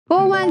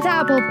want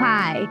apple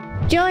pie?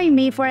 Join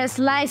me for a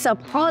slice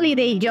of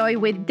holiday joy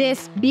with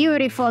this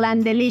beautiful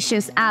and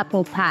delicious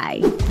apple pie.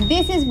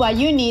 This is what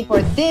you need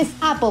for this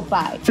apple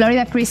pie.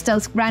 Florida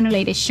Crystals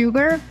granulated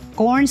sugar,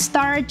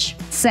 cornstarch,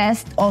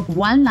 zest of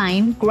 1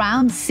 lime,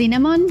 ground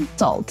cinnamon,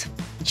 salt,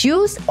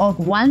 juice of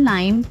 1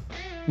 lime,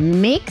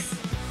 mix,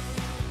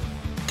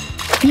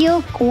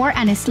 peel, core,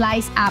 and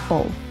slice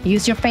apple.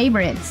 Use your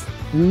favorites.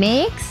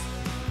 Mix.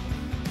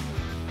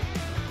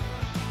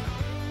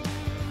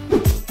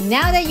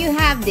 Now that you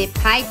have the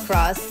pie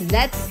crust,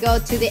 let's go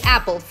to the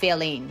apple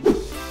filling.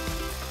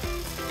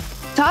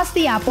 Toss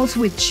the apples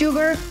with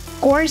sugar,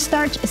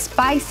 cornstarch,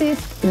 spices,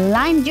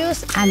 lime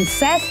juice, and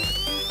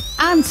zest,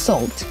 and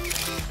salt.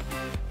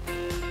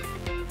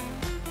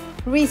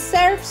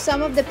 Reserve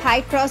some of the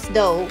pie crust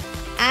dough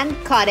and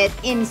cut it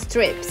in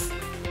strips.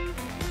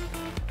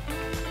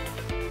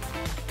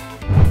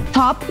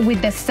 Top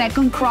with the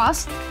second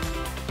crust.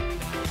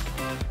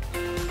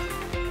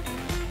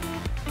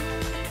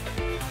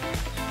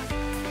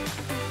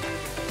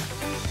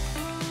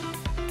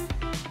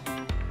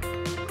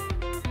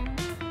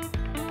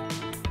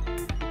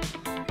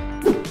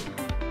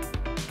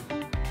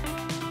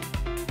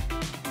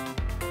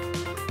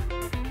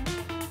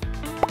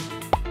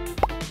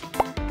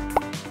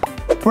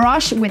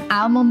 Brush with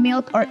almond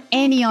milk or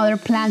any other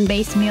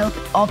plant-based milk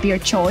of your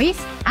choice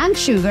and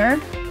sugar.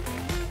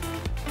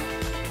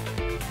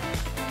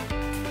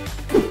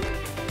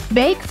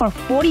 Bake for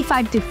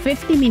 45 to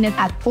 50 minutes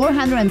at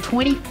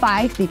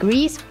 425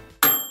 degrees.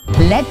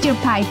 Let your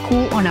pie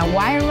cool on a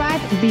wire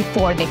rack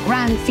before the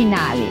grand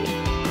finale.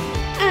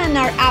 And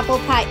our apple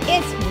pie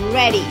is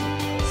ready.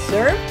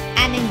 Serve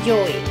and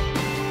enjoy.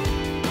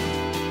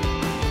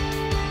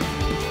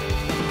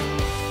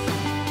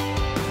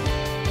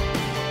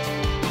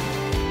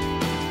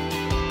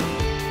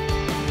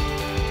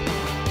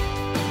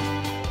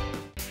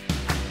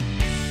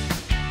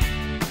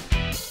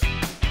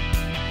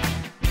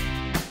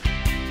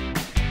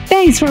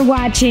 Thanks for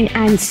watching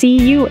and see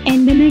you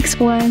in the next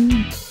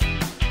one.